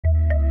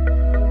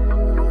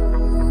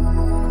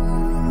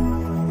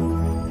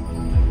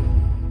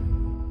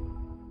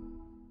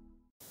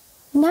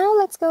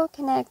let's go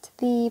connect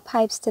the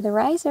pipes to the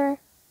riser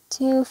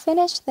to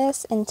finish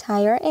this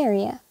entire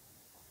area.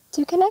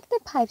 To connect the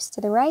pipes to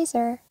the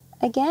riser,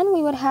 again,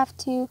 we would have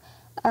to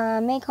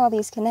make all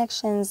these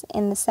connections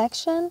in the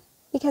section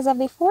because of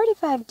the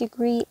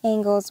 45-degree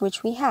angles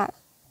which we have.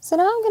 So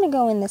now I'm going to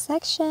go in the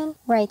section,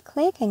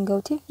 right-click, and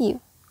go to View.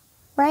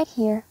 Right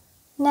here.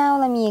 Now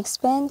let me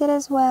expand it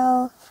as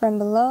well from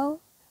below.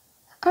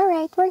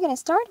 Alright, we're going to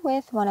start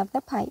with one of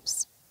the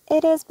pipes.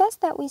 It is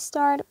best that we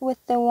start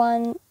with the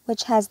one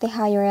which has the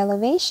higher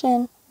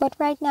elevation, but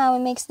right now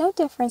it makes no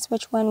difference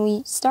which one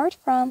we start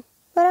from,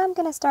 but I'm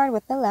going to start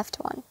with the left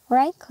one.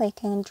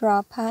 Right-click and draw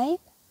a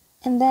pipe,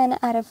 and then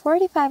at a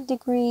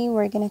 45-degree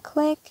we're going to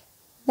click,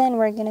 then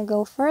we're going to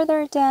go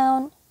further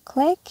down,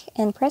 click,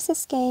 and press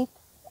Escape.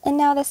 And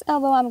now this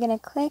elbow, I'm going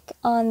to click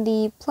on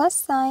the plus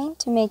sign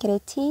to make it a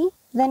T,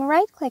 then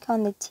right-click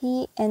on the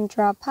T and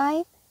draw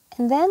pipe,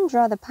 and then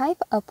draw the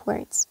pipe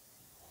upwards.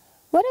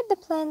 What did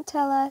the plan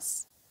tell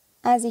us?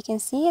 As you can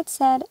see, it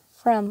said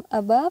from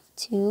above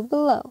to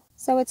below.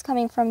 So it's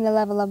coming from the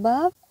level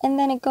above, and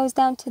then it goes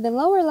down to the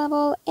lower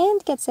level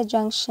and gets a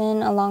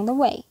junction along the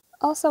way.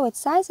 Also, its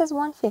size is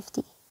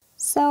 150.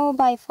 So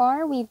by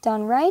far, we've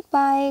done right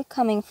by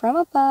coming from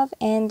above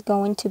and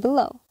going to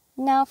below.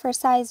 Now for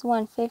size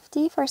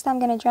 150, first I'm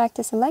going to drag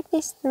to select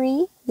these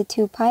three, the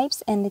two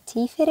pipes and the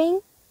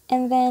T-fitting,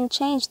 and then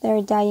change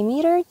their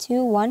diameter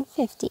to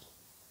 150.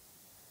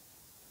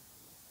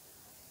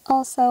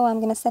 Also, I'm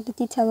going to set the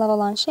detail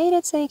level on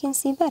shaded so you can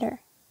see better.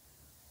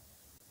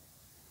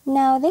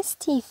 Now this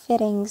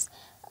T-fitting's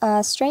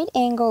straight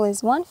angle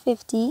is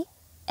 150,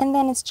 and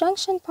then its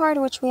junction part,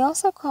 which we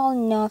also call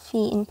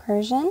nafi in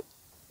Persian,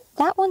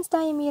 that one's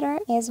diameter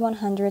is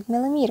 100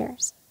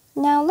 millimeters.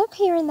 Now look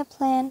here in the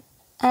plan.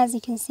 As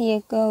you can see,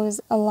 it goes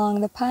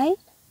along the pipe,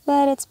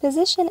 but its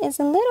position is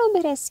a little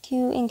bit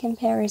askew in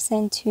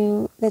comparison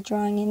to the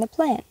drawing in the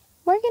plan.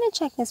 We're going to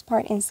check this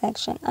part in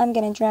section. I'm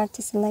going to drag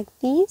to select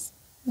these,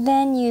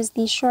 then use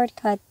the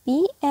shortcut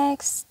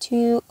BX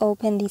to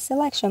open the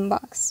selection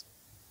box.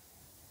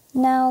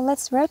 Now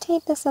let's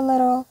rotate this a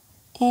little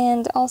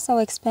and also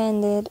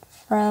expand it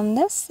from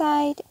this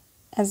side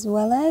as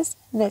well as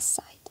this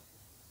side.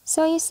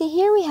 So you see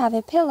here we have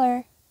a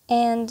pillar,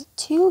 and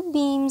two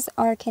beams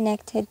are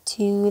connected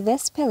to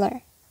this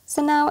pillar.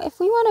 So now if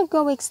we want to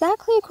go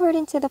exactly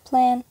according to the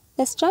plan,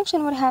 this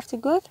junction would have to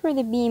go through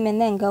the beam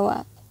and then go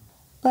up.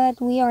 But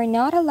we are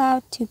not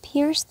allowed to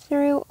pierce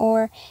through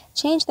or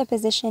change the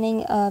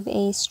positioning of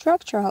a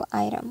structural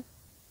item.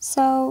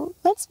 So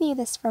let's view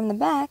this from the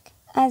back.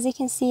 As you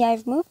can see,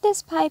 I've moved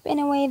this pipe in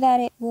a way that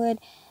it would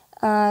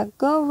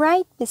go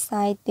right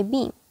beside the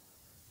beam.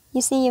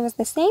 You see, it was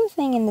the same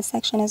thing in the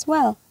section as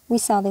well. We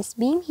saw this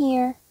beam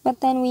here,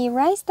 but then we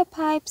raised the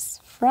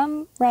pipes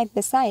from right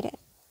beside it.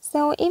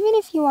 So even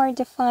if you are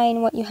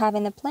defining what you have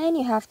in the plan,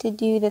 you have to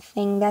do the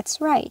thing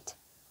that's right.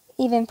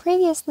 Even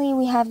previously,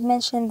 we have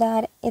mentioned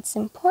that it's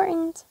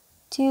important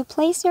to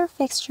place your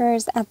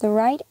fixtures at the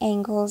right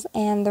angles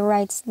and the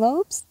right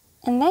slopes,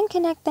 and then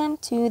connect them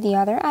to the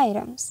other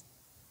items.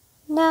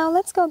 Now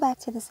let's go back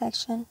to the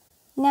section.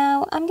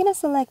 Now I'm going to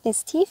select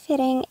this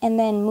T-fitting and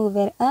then move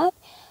it up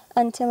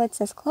until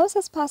it's as close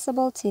as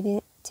possible to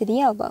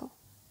the elbow.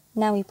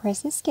 Now we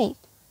press Escape.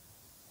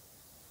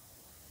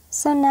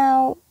 So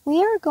now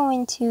we are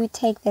going to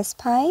take this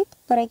pipe,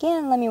 but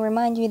again, let me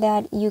remind you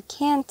that you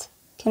can't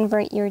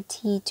convert your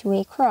T to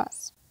a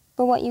cross.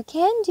 But what you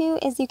can do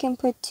is you can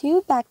put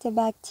two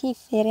back-to-back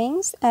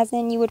T-fittings, as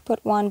in you would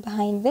put one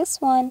behind this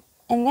one,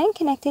 and then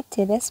connect it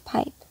to this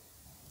pipe.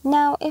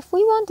 Now, if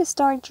we want to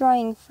start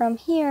drawing from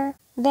here,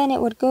 then it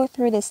would go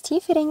through this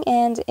T-fitting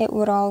and it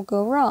would all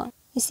go wrong.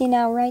 You see,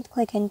 now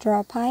right-click and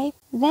draw a pipe.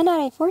 Then at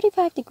a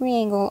 45-degree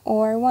angle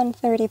or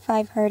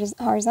 135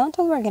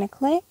 horizontal, we're going to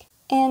click.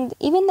 And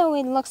even though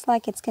it looks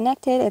like it's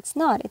connected, it's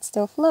not. It's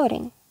still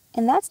floating.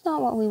 And that's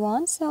not what we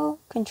want, so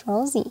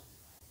Control-Z.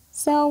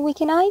 So we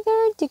can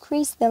either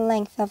decrease the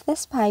length of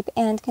this pipe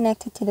and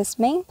connect it to this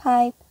main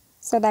pipe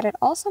so that it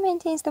also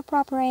maintains the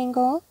proper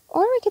angle,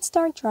 or we could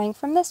start drawing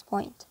from this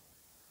point.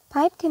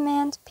 Pipe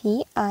command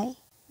PI.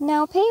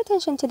 Now pay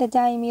attention to the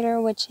diameter,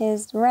 which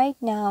is right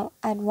now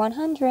at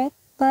 100.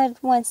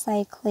 But once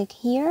I click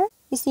here,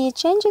 you see it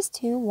changes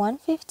to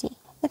 150.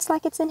 It's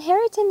like it's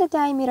inheriting the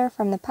diameter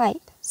from the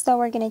pipe. So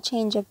we're going to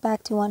change it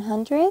back to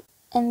 100,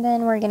 and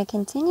then we're going to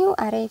continue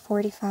at a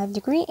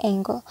 45-degree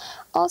angle.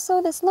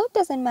 Also, the slope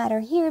doesn't matter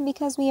here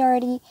because we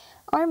already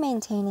are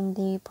maintaining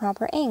the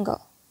proper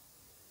angle.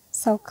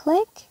 So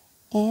click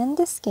and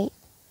Escape.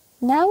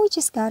 Now we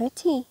just got a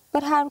T.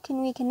 But how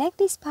can we connect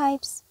these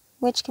pipes?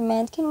 Which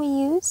command can we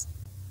use?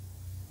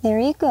 There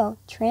you go,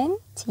 Trim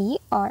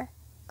TR.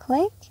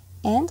 Click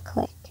and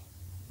click.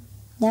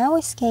 Now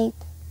Escape.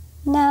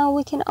 Now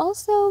we can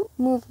also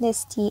move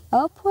this T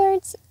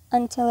upwards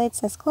until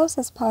it's as close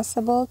as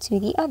possible to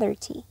the other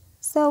T.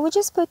 So we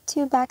just put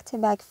two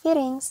back-to-back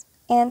fittings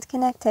and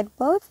connected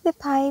both the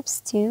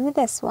pipes to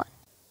this one.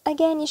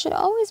 Again, you should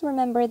always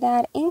remember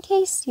that in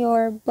case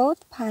your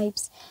both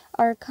pipes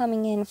are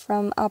coming in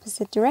from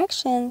opposite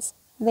directions,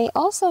 they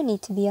also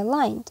need to be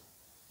aligned.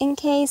 In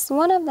case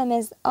one of them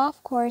is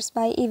off course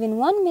by even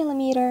 1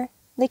 millimeter,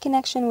 the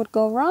connection would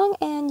go wrong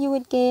and you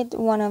would get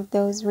one of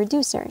those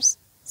reducers.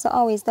 So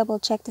always double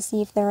check to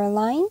see if they're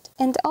aligned.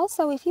 And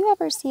also, if you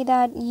ever see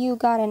that you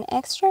got an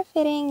extra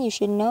fitting, you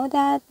should know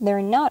that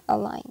they're not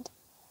aligned.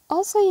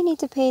 Also, you need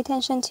to pay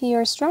attention to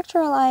your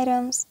structural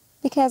items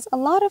because a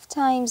lot of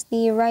times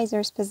the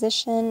riser's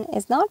position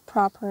is not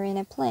proper in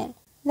a plan.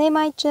 They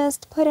might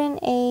just put in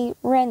a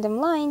random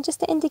line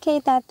just to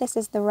indicate that this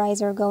is the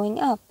riser going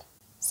up.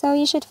 So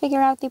you should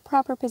figure out the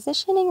proper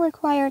positioning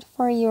required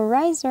for your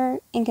riser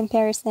in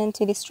comparison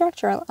to the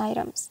structural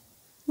items.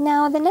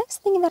 Now, the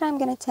next thing that I'm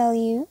going to tell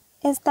you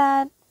is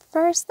that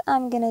first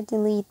I'm going to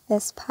delete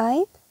this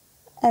pipe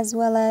as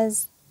well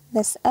as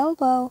this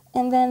elbow,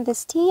 and then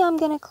this T I'm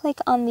going to click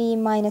on the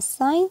minus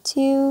sign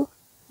to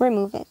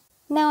remove it.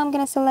 Now I'm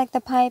going to select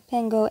the pipe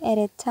and go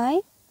edit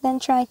type, then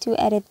try to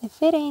edit the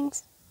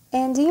fittings.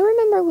 And do you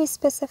remember we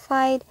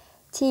specified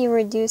T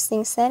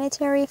reducing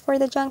sanitary for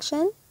the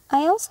junction?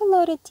 I also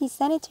loaded T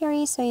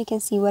sanitary so you can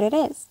see what it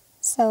is.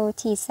 So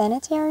T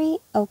sanitary,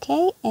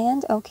 OK,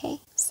 and OK.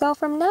 So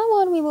from now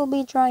on we will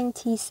be drawing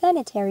T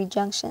sanitary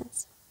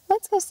junctions.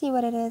 Let's go see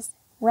what it is.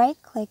 Right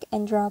click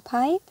and draw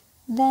pipe.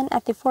 Then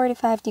at the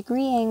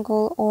 45-degree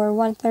angle or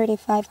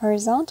 135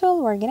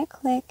 horizontal, we're going to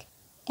click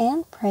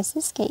and press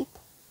escape.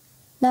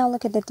 Now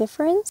look at the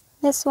difference.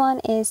 This one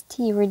is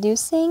T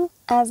reducing,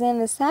 as in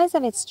the size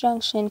of its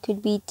junction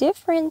could be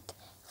different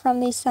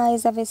from the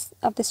size of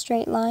the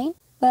straight line.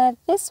 But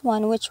this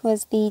one, which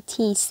was the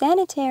T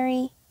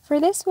sanitary, for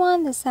this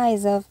one the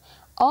size of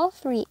all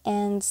three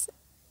ends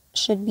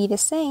should be the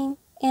same.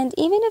 And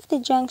even if the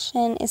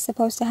junction is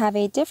supposed to have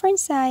a different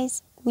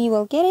size, we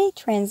will get a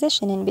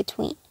transition in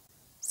between.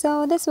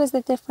 So this was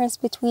the difference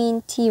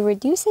between T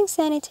reducing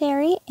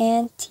sanitary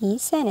and T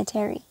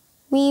sanitary.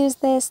 We use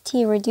this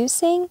T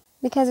reducing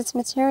because its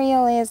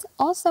material is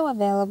also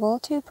available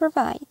to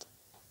provide.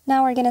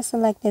 Now we're going to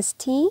select this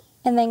T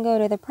and then go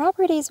to the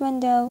properties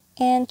window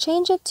and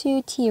change it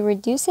to T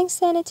reducing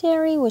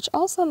sanitary, which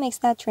also makes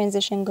that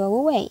transition go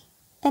away.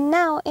 And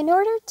now, in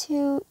order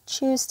to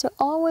choose to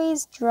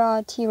always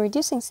draw T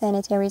reducing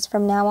sanitaries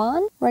from now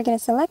on, we're going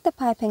to select the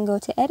pipe and go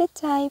to edit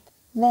type,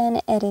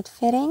 then edit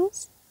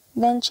fittings,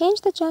 then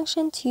change the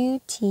junction to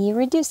T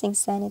reducing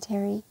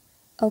sanitary.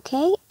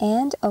 OK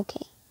and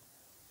OK.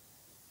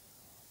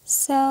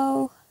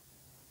 So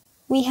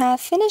we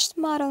have finished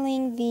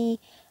modeling the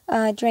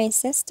drain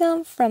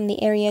system from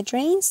the area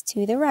drains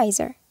to the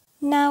riser.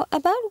 Now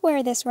about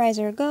where this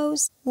riser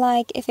goes,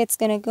 like if it's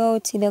going to go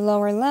to the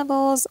lower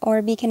levels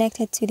or be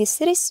connected to the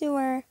city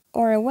sewer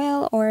or a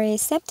well or a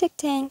septic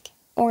tank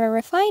or a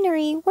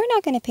refinery, we're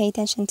not going to pay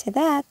attention to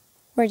that.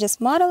 We're just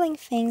modeling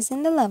things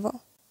in the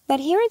level. But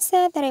here it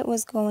said that it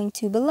was going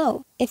to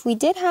below. If we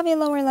did have a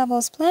lower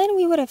levels plan,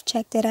 we would have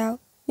checked it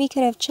out. We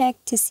could have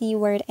checked to see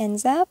where it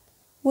ends up,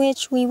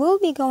 which we will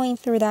be going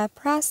through that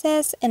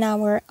process in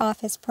our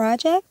office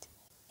project.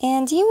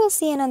 And you will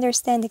see and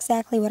understand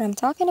exactly what I'm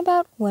talking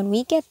about when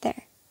we get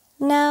there.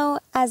 Now,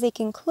 as a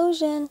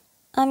conclusion,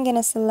 I'm going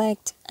to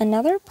select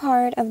another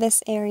part of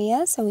this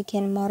area so we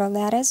can model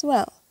that as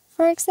well.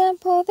 For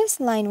example, this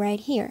line right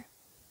here.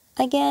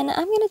 Again,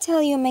 I'm going to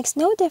tell you it makes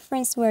no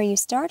difference where you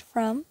start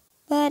from,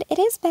 but it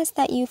is best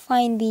that you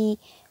find the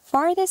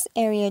farthest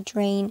area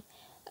drain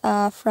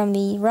from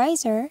the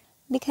riser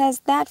because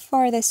that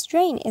farthest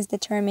drain is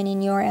determined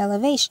in your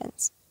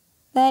elevations.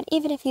 But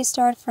even if you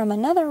start from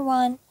another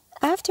one,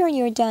 after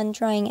you're done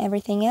drawing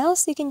everything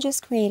else, you can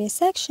just create a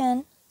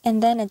section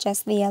and then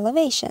adjust the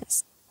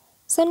elevations.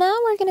 So now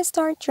we're going to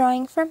start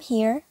drawing from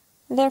here.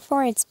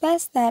 Therefore, it's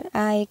best that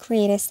I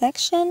create a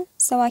section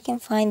so I can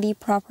find the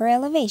proper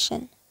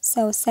elevation.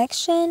 So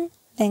section,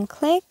 then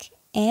click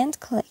and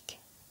click.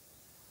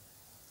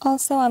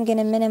 Also, I'm going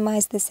to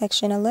minimize the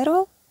section a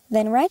little,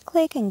 then right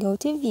click and go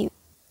to view.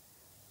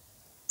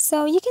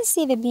 So you can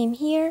see the beam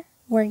here.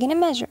 We're going to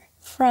measure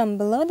from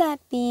below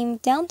that beam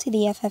down to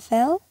the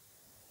FFL,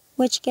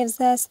 which gives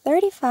us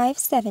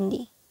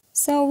 3570.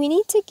 So we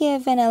need to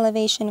give an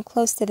elevation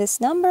close to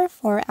this number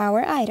for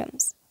our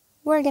items.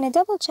 We're going to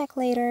double check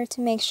later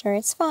to make sure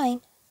it's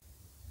fine.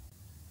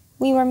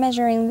 We were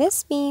measuring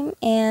this beam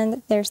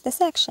and there's the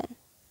section.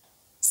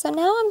 So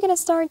now I'm going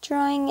to start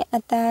drawing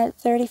at that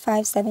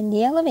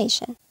 3570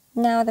 elevation.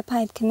 Now the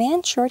pipe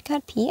command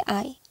shortcut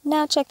PI.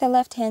 Now check the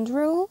left hand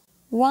rule.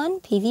 1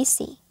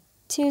 PVC,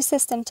 2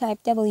 system type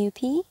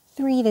WP,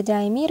 3 the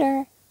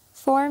diameter,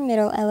 4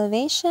 middle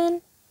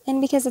elevation, and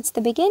because it's the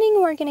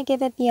beginning, we're going to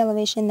give it the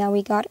elevation that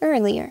we got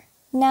earlier.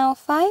 Now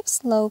 5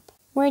 slope,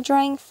 we're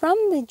drawing from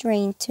the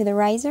drain to the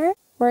riser.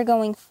 We're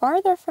going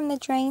farther from the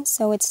drain,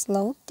 so it's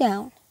sloped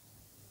down.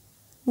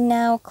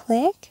 Now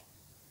click,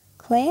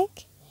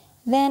 click,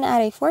 then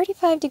at a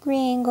 45-degree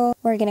angle,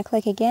 we're going to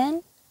click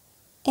again.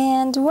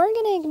 And we're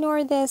going to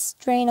ignore this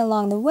drain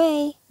along the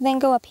way, then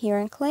go up here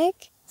and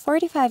click,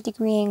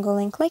 45-degree angle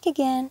and click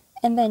again,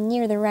 and then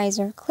near the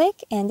riser,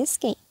 click and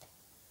escape.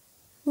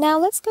 Now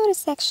let's go to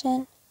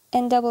section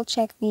and double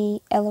check the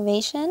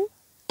elevation,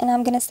 and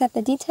I'm going to set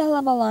the detail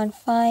level on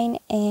fine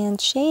and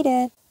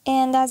shaded,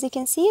 And as you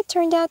can see, it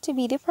turned out to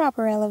be the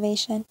proper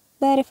elevation.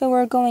 But if it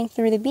were going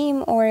through the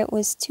beam or it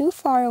was too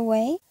far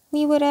away,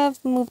 we would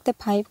have moved the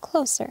pipe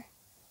closer.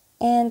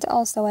 And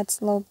also at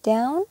slope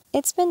down,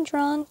 it's been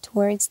drawn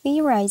towards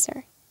the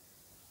riser.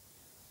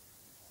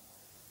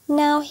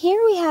 Now here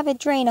we have a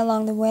drain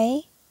along the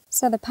way,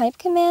 so the pipe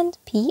command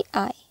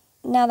PI.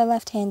 Now the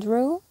left-hand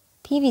rule,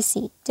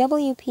 PVC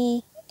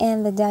WP,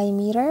 and the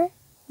diameter.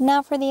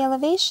 Now for the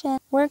elevation,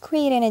 we're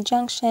creating a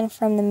junction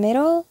from the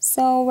middle,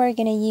 so we're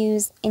going to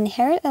use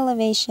inherit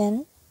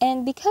elevation.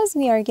 And because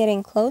we are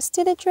getting close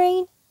to the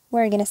drain,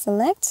 we're going to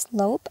select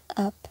slope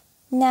up.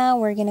 Now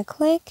we're going to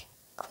click,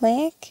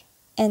 click,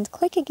 and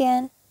click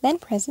again, then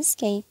press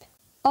escape.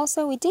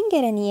 Also, we didn't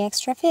get any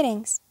extra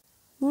fittings.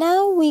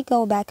 Now we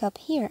go back up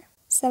here.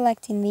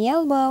 Selecting the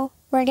elbow,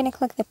 we're going to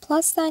click the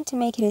plus sign to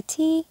make it a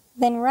T,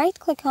 then right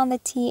click on the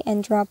T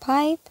and draw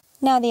pipe.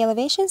 Now the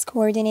elevation is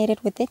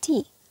coordinated with the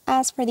T.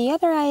 As for the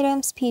other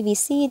items,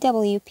 PVC,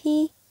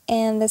 WP,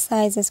 and the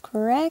size is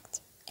correct.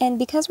 And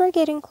because we're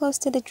getting close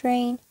to the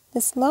drain,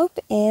 the slope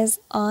is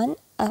on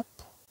up.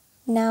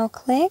 Now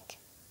click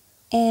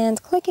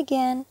and click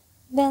again,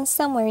 then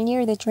somewhere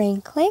near the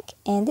drain click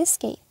and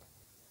escape.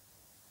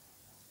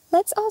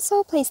 Let's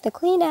also place the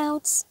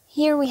cleanouts.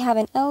 Here we have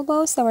an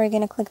elbow, so we're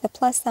going to click the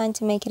plus sign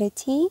to make it a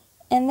T,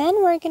 and then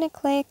we're going to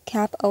click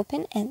cap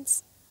open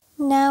ends.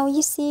 Now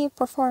you see,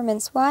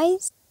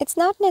 performance-wise, it's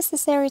not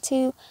necessary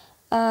to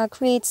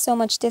create so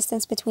much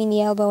distance between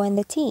the elbow and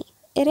the T.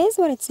 It is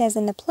what it says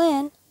in the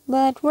plan,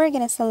 but we're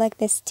going to select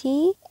this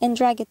T and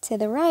drag it to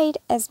the right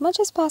as much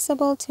as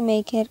possible to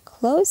make it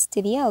close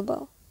to the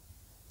elbow.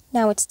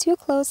 Now it's too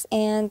close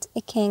and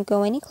it can't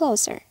go any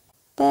closer.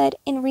 But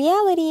in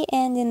reality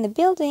and in the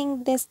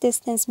building, this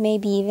distance may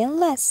be even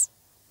less.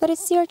 But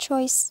it's your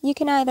choice. You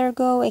can either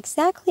go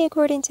exactly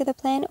according to the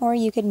plan or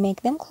you could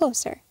make them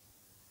closer.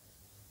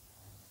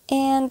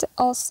 And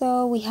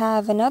also we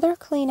have another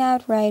clean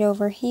out right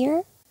over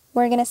here.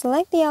 We're going to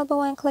select the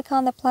elbow and click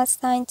on the plus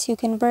sign to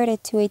convert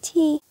it to a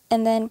T,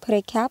 and then put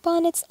a cap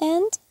on its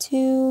end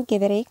to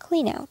give it a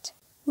clean out.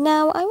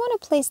 Now I want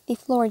to place the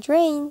floor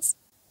drains,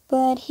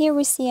 but here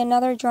we see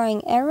another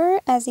drawing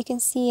error. As you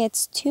can see,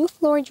 it's two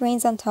floor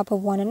drains on top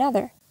of one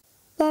another.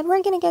 But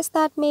we're going to guess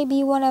that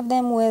maybe one of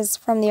them was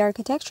from the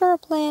architectural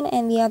plan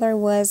and the other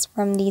was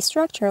from the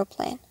structural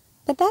plan.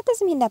 But that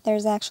doesn't mean that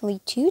there's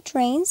actually two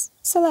drains.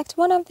 Select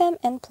one of them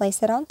and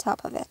place it on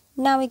top of it.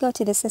 Now we go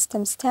to the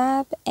Systems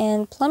tab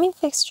and Plumbing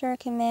Fixture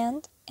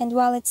command. And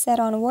while it's set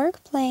on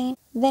Work Plane,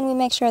 then we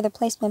make sure the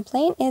placement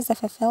plane is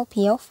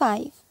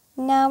FFL-P05.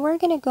 Now we're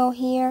going to go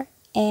here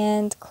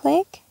and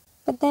click.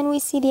 But then we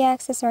see the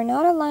axes are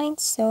not aligned,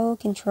 so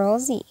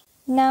Ctrl-Z.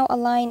 Now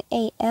align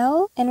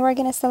AL, and we're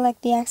going to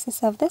select the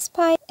axis of this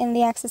pipe and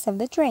the axis of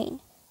the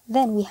drain.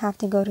 Then we have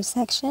to go to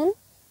Section,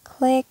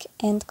 click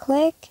and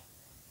click.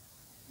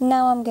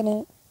 Now I'm going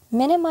to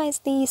minimize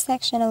the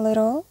section a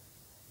little.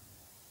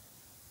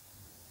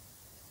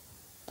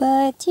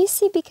 But you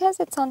see, because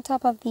it's on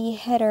top of the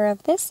header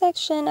of this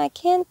section, I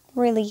can't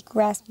really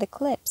grasp the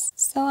clips.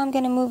 So I'm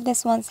going to move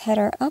this one's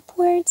header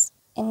upwards,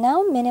 and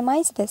now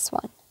minimize this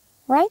one.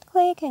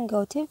 Right-click and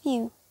go to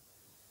View.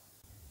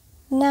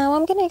 Now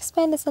I'm going to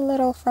expand this a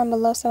little from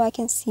below so I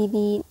can see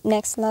the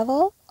next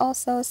level.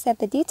 Also set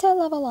the detail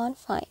level on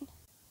Fine.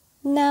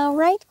 Now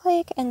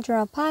right-click and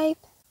draw pipe,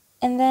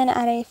 and then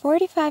at a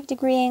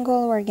 45-degree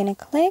angle we're going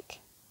to click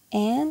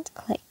and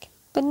click.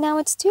 But now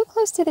it's too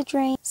close to the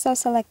drain, so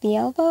select the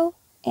elbow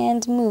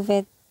and move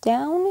it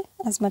down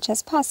as much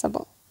as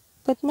possible.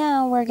 But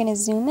now we're going to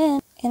zoom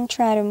in and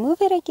try to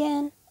move it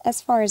again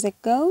as far as it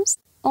goes.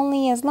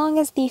 Only as long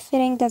as the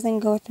fitting doesn't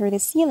go through the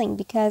ceiling,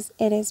 because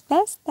it is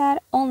best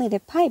that only the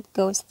pipe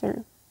goes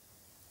through.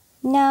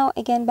 Now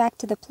again back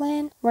to the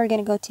plan, we're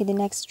going to go to the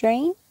next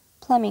drain,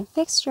 Plumbing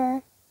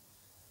Fixture,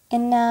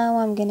 and now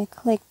I'm going to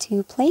click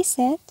to place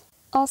it.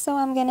 Also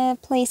I'm going to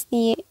place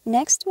the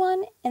next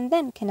one and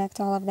then connect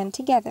all of them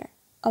together.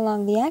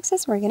 Along the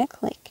axis we're going to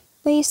click.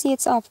 But you see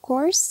it's off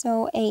course,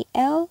 so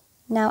AL,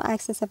 now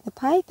axis of the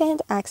pipe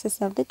and axis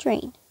of the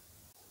drain.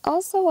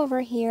 Also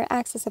over here,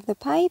 axis of the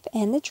pipe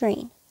and the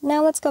drain.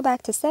 Now let's go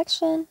back to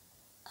section.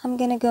 I'm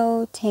going to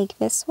go take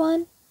this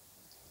one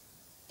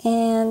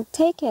and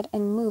take it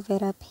and move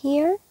it up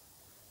here.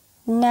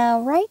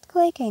 Now right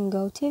click and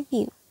go to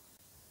View.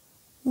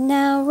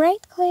 Now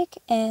right click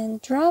and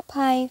draw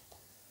pipe.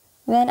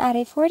 Then at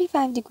a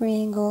 45-degree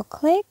angle,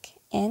 click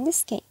and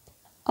escape.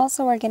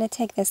 Also we're going to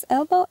take this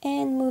elbow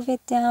and move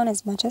it down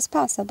as much as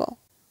possible.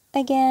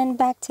 Again,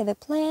 back to the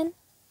plan.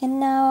 And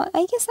now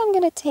I guess I'm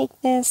going to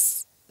take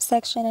this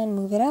section and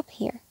move it up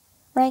here.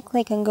 Right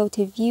click and go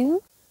to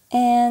View,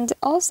 and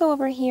also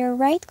over here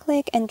right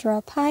click and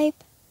draw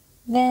pipe,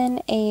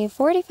 then a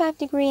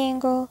 45-degree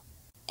angle,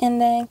 and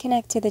then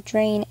connect to the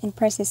drain and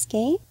press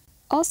escape.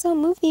 Also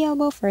move the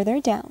elbow further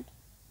down.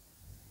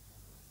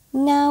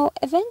 Now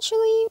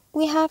eventually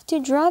we have to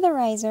draw the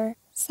riser,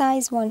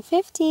 size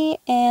 150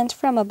 and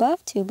from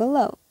above to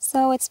below.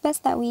 So it's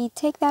best that we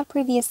take that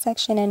previous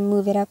section and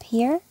move it up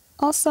here.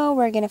 Also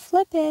we're going to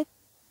flip it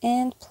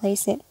and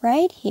place it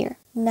right here.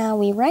 Now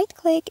we right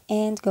click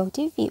and go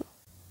to view.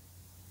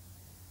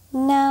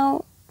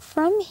 Now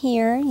from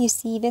here, you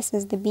see this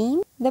is the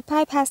beam. The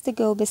pipe has to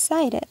go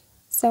beside it.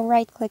 So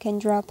right click and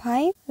draw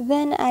pipe.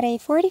 Then at a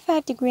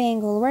 45-degree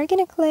angle, we're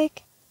going to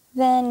click.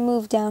 Then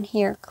move down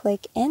here,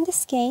 click and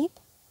escape.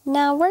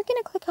 Now we're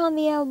going to click on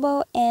the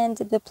elbow and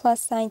the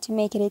plus sign to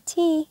make it a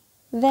T.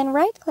 Then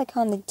right click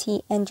on the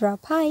T and draw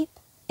pipe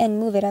and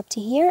move it up to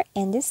here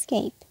and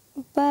escape.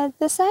 But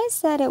the size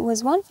said it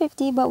was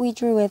 150, but we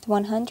drew with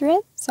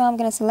 100. So I'm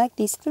going to select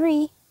these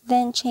three,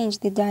 then change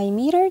the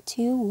diameter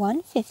to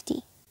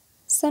 150.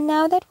 So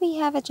now that we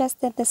have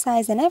adjusted the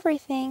size and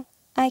everything,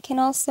 I can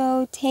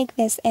also take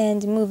this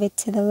and move it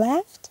to the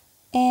left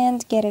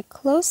and get it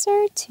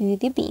closer to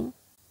the beam.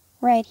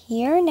 Right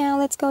here, now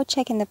let's go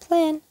check in the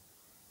plan.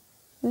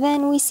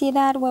 Then we see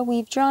that what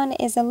we've drawn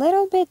is a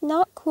little bit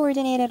not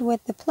coordinated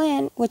with the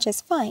plan, which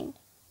is fine.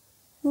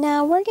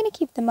 Now we're going to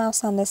keep the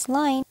mouse on this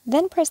line,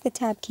 then press the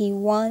tab key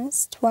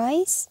once,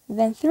 twice,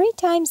 then 3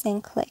 times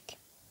and click.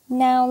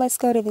 Now let's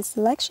go to the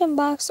selection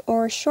box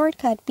or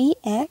shortcut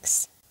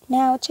BX.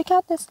 Now check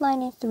out this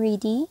line in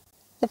 3D.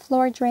 The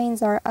floor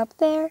drains are up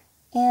there,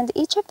 and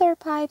each of their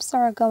pipes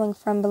are going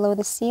from below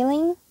the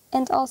ceiling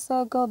and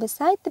also go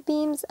beside the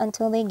beams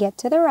until they get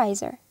to the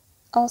riser.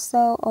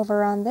 Also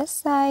over on this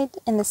side,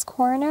 in this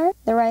corner,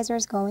 the riser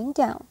is going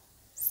down.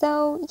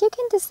 So you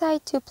can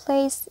decide to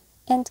place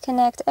and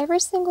connect every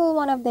single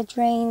one of the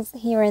drains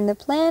here in the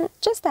plan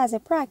just as a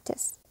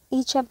practice.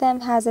 Each of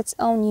them has its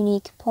own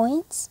unique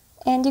points,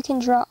 and you can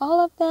draw all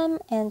of them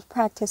and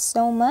practice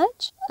so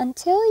much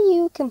until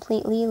you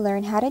completely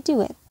learn how to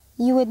do it.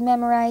 You would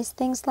memorize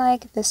things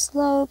like the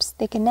slopes,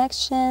 the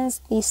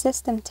connections, the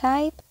system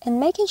type, and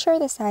making sure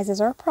the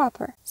sizes are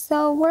proper.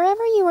 So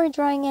wherever you are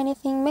drawing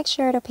anything, make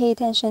sure to pay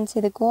attention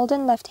to the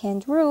golden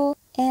left-hand rule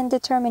and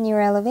determine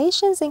your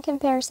elevations in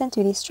comparison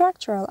to the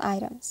structural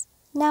items.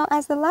 Now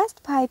as the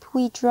last pipe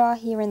we draw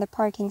here in the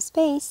parking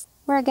space,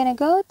 we're going to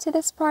go to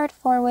this part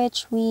for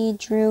which we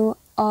drew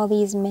all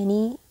these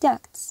many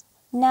ducts.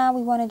 Now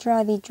we want to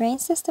draw the drain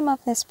system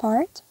of this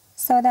part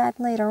so that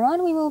later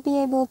on we will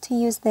be able to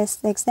use this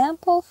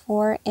example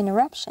for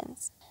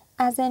interruptions.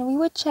 As in, we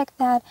would check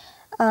that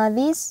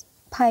these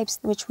pipes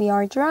which we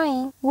are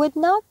drawing would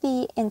not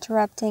be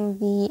interrupting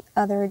the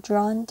other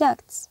drawn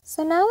ducts.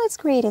 So now let's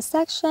create a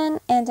section,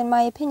 and in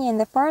my opinion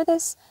the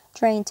farthest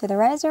drain to the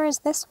riser is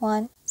this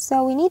one,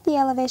 so we need the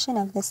elevation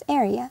of this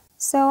area.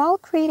 So I'll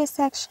create a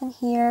section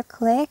here,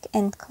 click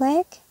and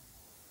click.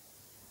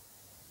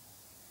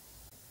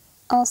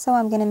 Also,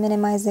 I'm going to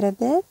minimize it a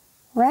bit,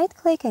 right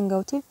click and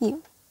go to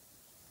view.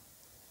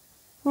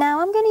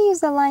 Now I'm going to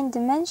use the line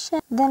dimension,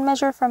 then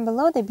measure from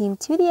below the beam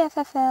to the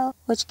FFL,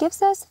 which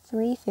gives us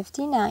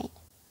 359.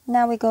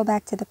 Now we go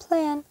back to the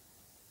plan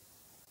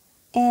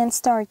and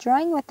start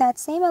drawing with that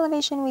same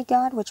elevation we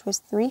got, which was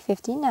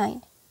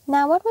 359.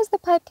 Now what was the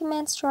pipe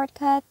command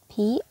shortcut?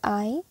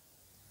 PI.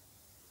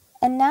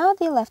 And now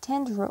the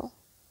left-hand rule.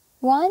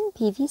 1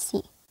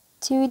 PVC,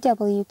 2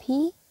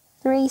 WP,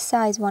 3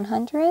 size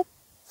 100,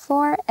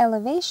 4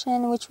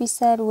 elevation, which we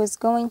said was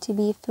going to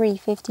be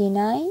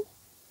 359,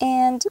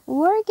 and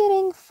we're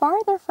getting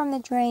farther from the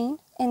drain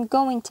and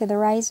going to the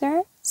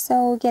riser,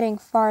 so getting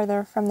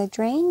farther from the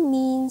drain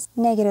means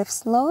negative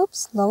slope,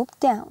 slope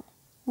down.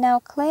 Now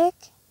click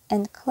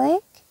and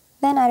click,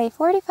 then at a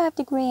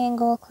 45-degree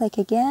angle, click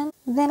again,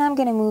 then I'm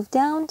going to move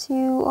down to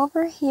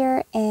over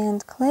here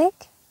and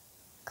click,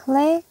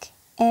 click,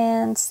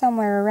 and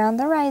somewhere around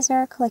the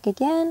riser, click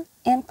again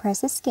and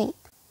press escape.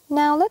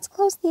 Now let's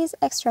close these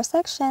extra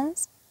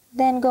sections,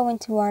 then go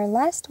into our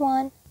last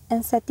one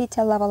and set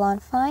detail level on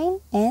fine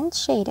and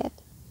shade it.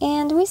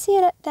 And we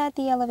see that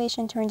the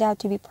elevation turned out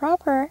to be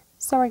proper,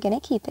 so we're going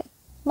to keep it.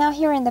 Now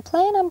here in the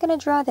plan, I'm going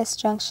to draw this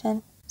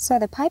junction. So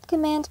the pipe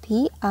command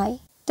PI,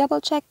 double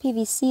check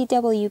PVC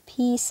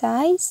WP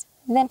size,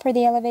 then for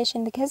the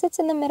elevation, because it's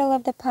in the middle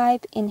of the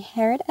pipe,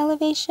 inherit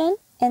elevation,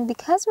 and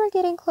because we're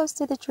getting close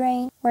to the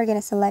drain, we're going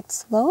to select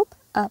slope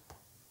up.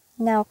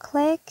 Now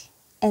click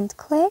and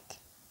click,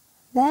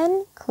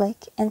 then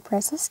click and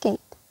press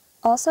escape.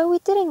 Also, we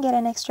didn't get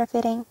an extra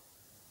fitting.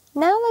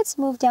 Now let's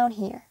move down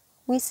here.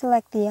 We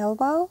select the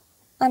elbow.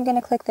 I'm going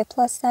to click the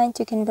plus sign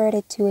to convert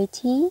it to a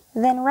T,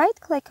 then right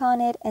click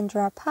on it and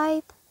draw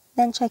pipe,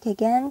 then check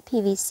again,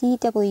 PVC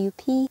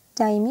WP,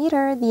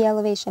 diameter, the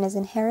elevation is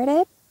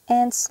inherited,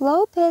 and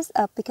slope is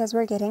up because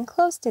we're getting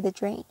close to the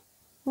drain.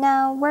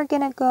 Now we're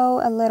going to go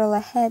a little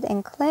ahead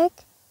and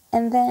click,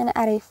 and then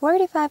at a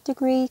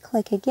 45-degree,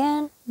 click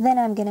again, then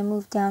I'm going to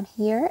move down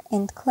here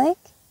and click,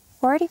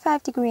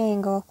 45-degree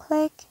angle,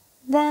 click,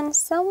 then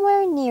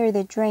somewhere near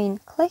the drain,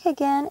 click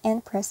again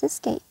and press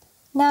escape.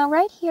 Now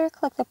right here,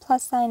 click the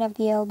plus sign of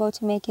the elbow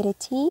to make it a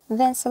T,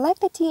 then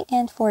select the T,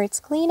 and for its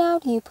clean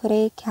out, you put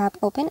a cap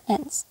open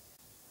ends.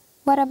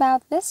 What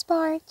about this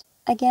part?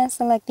 Again,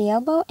 select the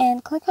elbow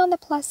and click on the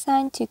plus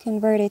sign to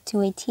convert it to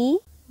a T,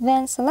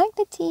 then select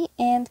the T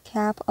and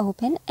cap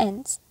open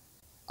ends.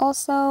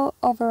 Also,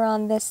 over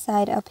on this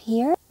side up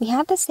here, we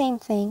have the same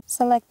thing.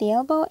 Select the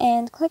elbow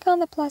and click on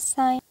the plus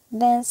sign,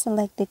 then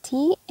select the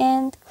T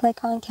and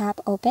click on cap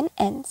open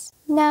ends.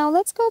 Now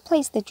let's go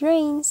place the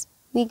drains.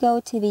 We go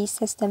to the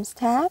Systems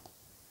tab,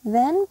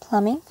 then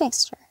Plumbing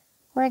Fixture.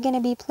 We're going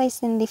to be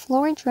placing the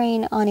floor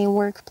drain on a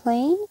work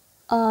plane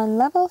on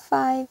level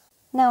 5.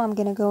 Now I'm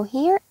going to go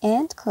here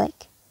and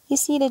click. You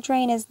see the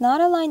drain is not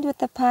aligned with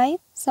the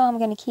pipe, so I'm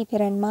going to keep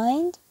it in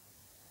mind.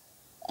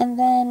 And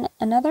then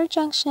another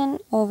junction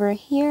over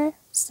here,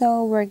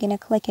 so we're going to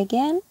click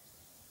again.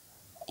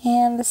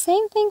 And the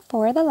same thing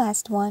for the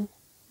last one.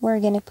 We're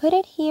going to put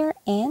it here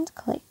and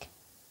click.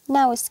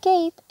 Now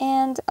escape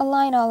and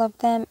align all of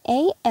them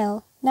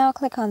AL. Now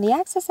click on the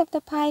axis of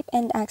the pipe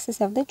and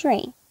axis of the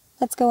drain.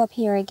 Let's go up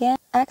here again,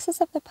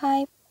 axis of the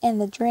pipe and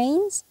the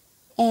drains.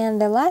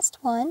 And the last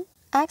one,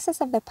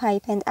 axis of the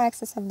pipe and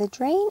axis of the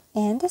drain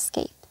and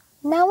escape.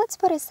 Now let's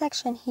put a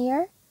section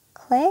here,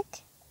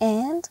 click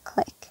and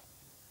click.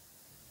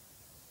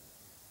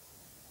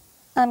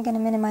 I'm going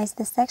to minimize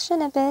this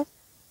section a bit,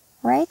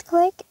 right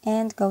click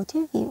and go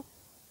to view.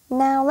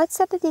 Now let's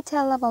set the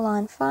detail level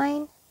on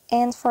fine,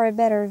 and for a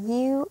better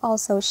view,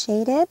 also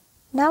shaded.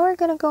 Now we're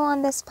going to go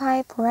on this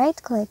pipe, right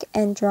click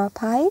and draw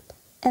pipe,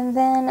 and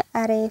then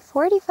at a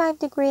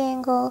 45-degree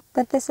angle,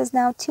 but this is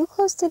now too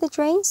close to the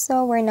drain,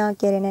 so we're not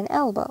getting an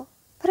elbow.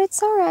 But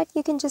it's alright,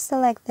 you can just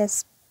select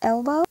this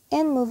elbow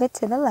and move it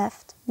to the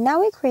left.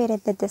 Now we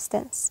created the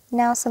distance.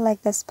 Now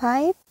select this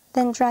pipe,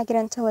 then drag it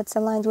until it's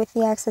aligned with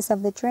the axis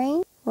of the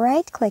drain,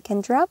 right click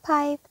and draw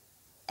pipe,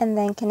 and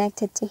then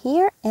connect it to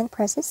here and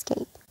press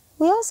escape.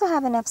 We also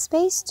have enough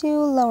space to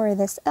lower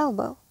this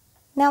elbow.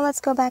 Now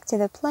let's go back to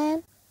the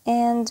plan,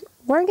 and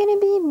we're going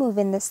to be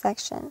moving this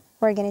section.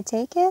 We're going to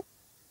take it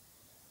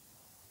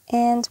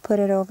and put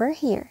it over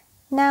here.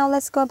 Now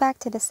let's go back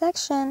to the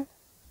section,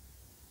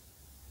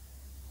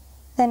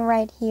 then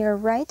right here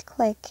right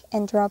click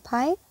and draw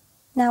pipe.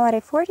 Now at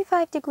a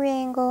 45-degree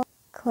angle,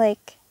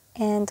 click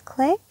and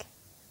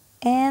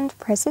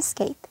press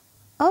escape.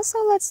 Also,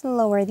 let's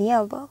lower the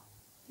elbow.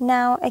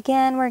 Now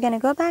again, we're going to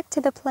go back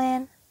to the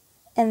plan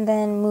and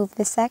then move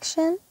the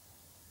section,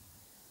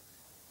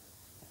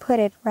 put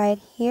it right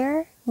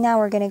here. Now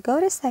we're going to go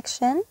to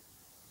section.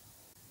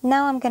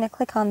 Now I'm going to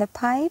click on the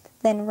pipe,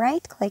 then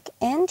right click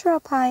and draw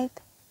pipe,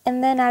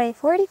 and then at a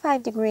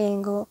 45-degree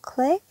angle,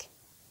 click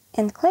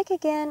and click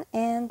again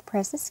and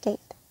press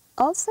escape.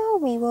 Also,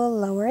 we will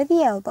lower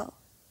the elbow.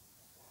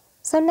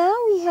 So now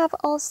we have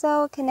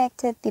also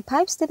connected the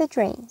pipes to the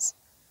drains.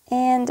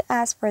 And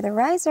as for the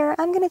riser,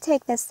 I'm going to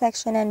take this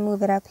section and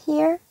move it up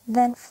here,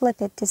 then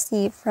flip it to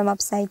see it from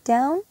upside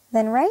down,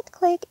 then right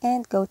click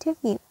and go to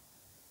view.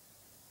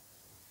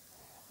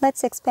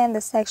 Let's expand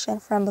the section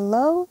from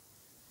below,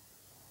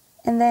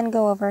 and then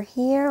go over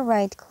here,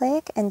 right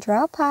click and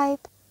draw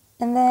pipe,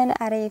 and then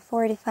at a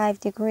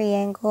 45-degree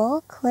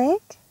angle,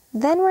 click.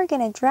 Then we're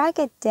going to drag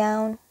it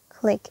down,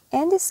 click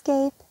and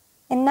escape,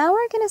 and now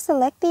we're going to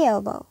select the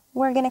elbow.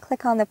 We're going to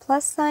click on the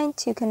plus sign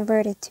to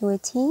convert it to a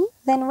T,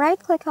 then right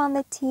click on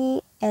the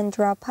T and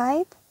draw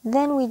pipe,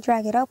 then we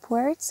drag it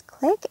upwards,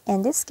 click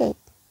and escape.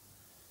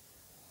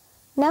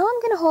 Now I'm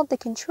going to hold the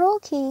control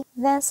key,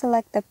 then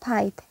select the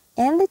pipe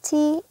and the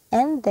T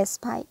and this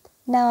pipe.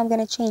 Now I'm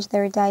going to change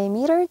their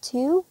diameter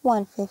to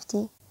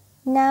 150.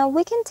 Now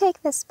we can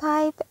take this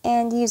pipe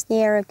and use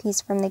the arrow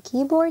keys from the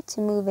keyboard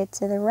to move it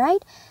to the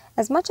right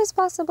as much as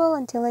possible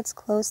until it's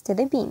close to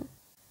the beam.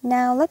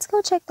 Now let's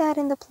go check that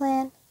in the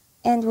plan,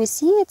 and we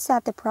see it's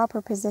at the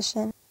proper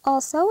position.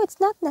 Also, it's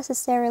not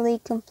necessarily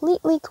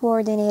completely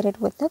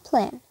coordinated with the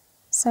plan.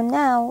 So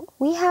now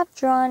we have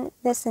drawn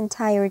this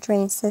entire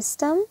drain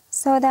system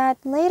so that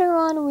later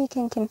on we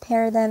can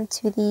compare them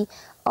to the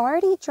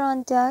already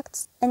drawn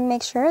ducts and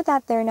make sure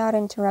that they're not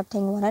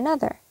interrupting one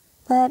another.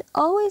 But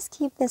always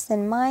keep this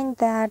in mind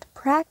that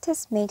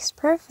practice makes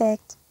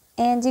perfect,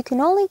 and you can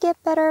only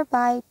get better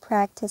by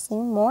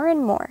practicing more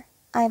and more.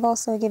 I've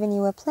also given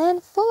you a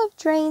plan full of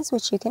drains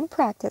which you can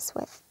practice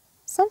with.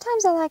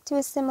 Sometimes I like to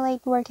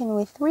assimilate working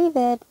with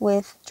Revit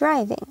with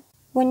driving.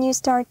 When you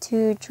start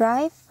to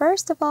drive,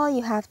 first of all,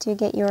 you have to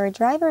get your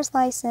driver's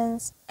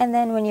license, and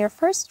then when you're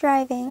first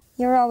driving,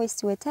 you're always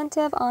too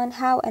attentive on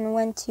how and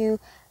when to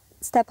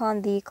step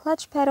on the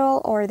clutch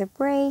pedal or the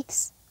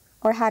brakes,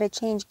 or how to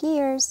change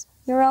gears.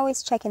 You're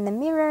always checking the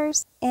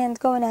mirrors and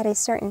going at a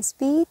certain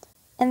speed.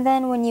 And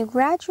then when you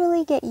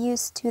gradually get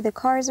used to the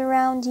cars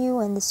around you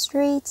and the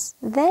streets,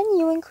 then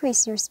you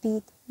increase your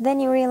speed. Then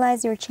you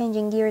realize you're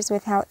changing gears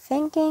without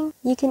thinking.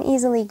 You can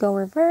easily go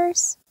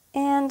reverse.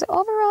 And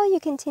overall, you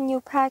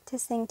continue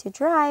practicing to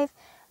drive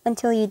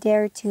until you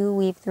dare to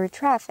weave through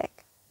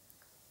traffic.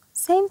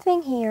 Same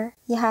thing here.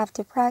 You have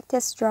to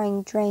practice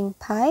drawing drain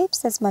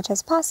pipes as much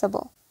as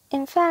possible.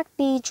 In fact,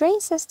 the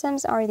drain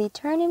systems are the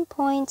turning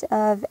point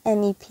of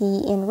MEP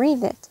in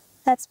Revit.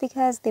 That's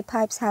because the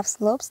pipes have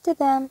slopes to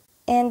them,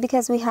 and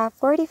because we have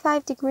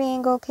 45-degree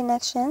angle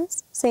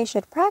connections, so you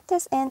should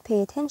practice and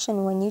pay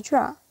attention when you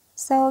draw.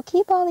 So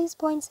keep all these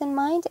points in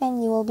mind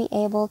and you will be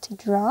able to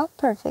draw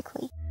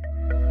perfectly.